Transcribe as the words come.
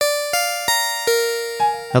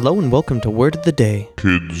Hello and welcome to Word of the Day.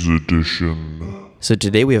 Kids Edition. So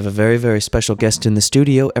today we have a very, very special guest in the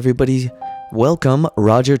studio. Everybody, welcome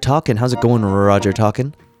Roger Talkin. How's it going, Roger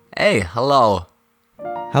Talkin? Hey, hello.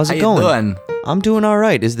 How's How it you going? doing? I'm doing all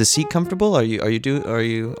right. Is the seat comfortable? Are you Oh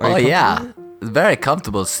comfortable? yeah, very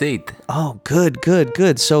comfortable seat. Oh,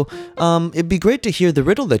 good. So, it'd be great to hear the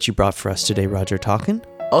riddle that you brought for us today, Roger Talkin.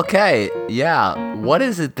 Okay, yeah. What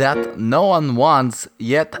is it that no one wants,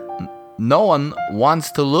 yet no one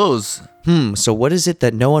wants to lose? So what is it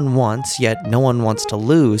that no one wants, yet no one wants to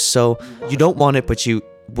lose? So you don't want it, but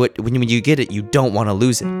when you get it, you don't want to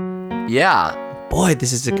lose it. Yeah. Boy,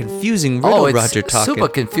 this is a confusing riddle, it's Roger Talkin. super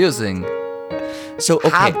confusing. So, okay.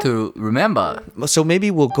 Hard to remember. So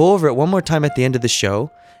maybe we'll go over it one more time at the end of the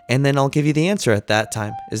show, and then I'll give you the answer at that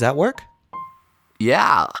time. Does that work?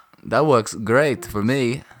 Yeah, that works great for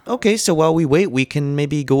me. Okay, so while we wait, we can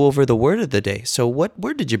maybe go over the word of the day. So what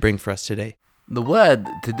word did you bring for us today? The word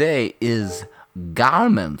today is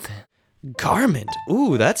garment. Garment.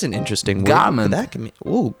 Ooh, that's an interesting word. Garment. That can mean,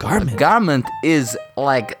 ooh, garment. Garment is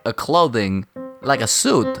like a clothing, like a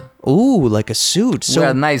suit. Ooh, like a suit. So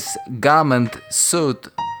Wear a nice garment, suit,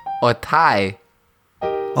 or tie.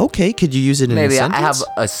 okay, could you use it in Maybe a I have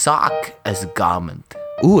sentence? a sock as a garment.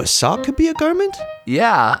 Ooh, a sock could be a garment?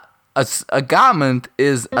 Yeah, a garment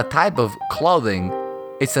is a type of clothing.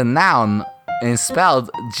 It's a noun and it's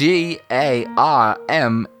spelled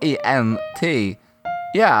Garment.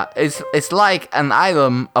 Yeah, it's like an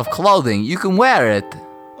item of clothing. You can wear it.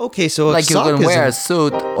 Okay, so a Like you sock can is wear a an,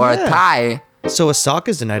 suit or Yeah. a tie. so a sock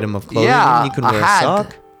is an item of clothing. Yeah, and you can a wear hat, a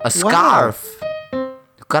sock. a Wow. scarf.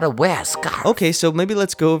 You gotta wear a scarf. Okay, so maybe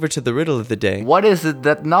let's go over to the riddle of the day. What is it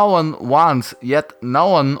that no one wants, yet no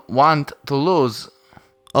one want to lose?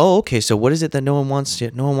 Oh, okay. So what is it that no one wants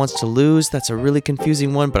yet no one wants to lose? That's a really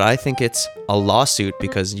confusing one, but I think it's a lawsuit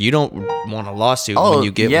because you don't want a lawsuit when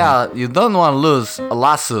you get one. yeah, you don't want to lose a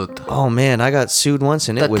lawsuit. Oh man, I got sued once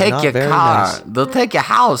and it They'll was take not your very car. nice. They'll take your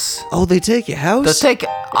house. Oh, they take your house? They'll take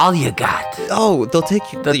all you got. Oh, they'll take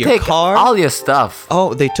They'll your take car? all your stuff.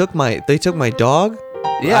 Oh, they took my dog?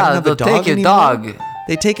 I Yeah, don't have a they'll dog take your anymore? dog.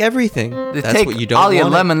 They take everything. They That's take what you don't all your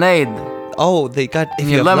want. lemonade. Oh, they got if Your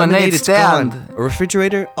you have lemonade lemonade, it's stand. gone. A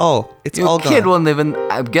refrigerator? Oh, it's Your all kid gone. wouldn't even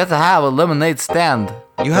get to have a lemonade stand.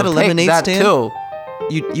 You had They'll a take lemonade that stand? too.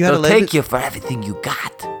 You had a They'll lemonade. take you for everything you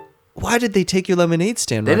got. Why did they take your lemonade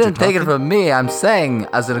stand? They Roger didn't take it Talkin? from me. I'm saying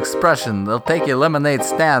as an expression. They'll take your lemonade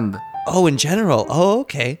stand. Oh, in general. Oh,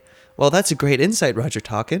 okay. Well, that's a great insight, Roger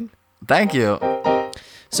Talkin. Thank you.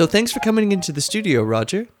 So thanks for coming into the studio,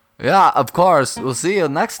 Roger. Yeah, of course. We'll see you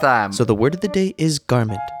next time. So the word of the day is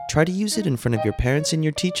garment. Try to use it in front of your parents and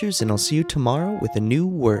your teachers, and I'll see you tomorrow with a new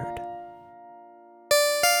word.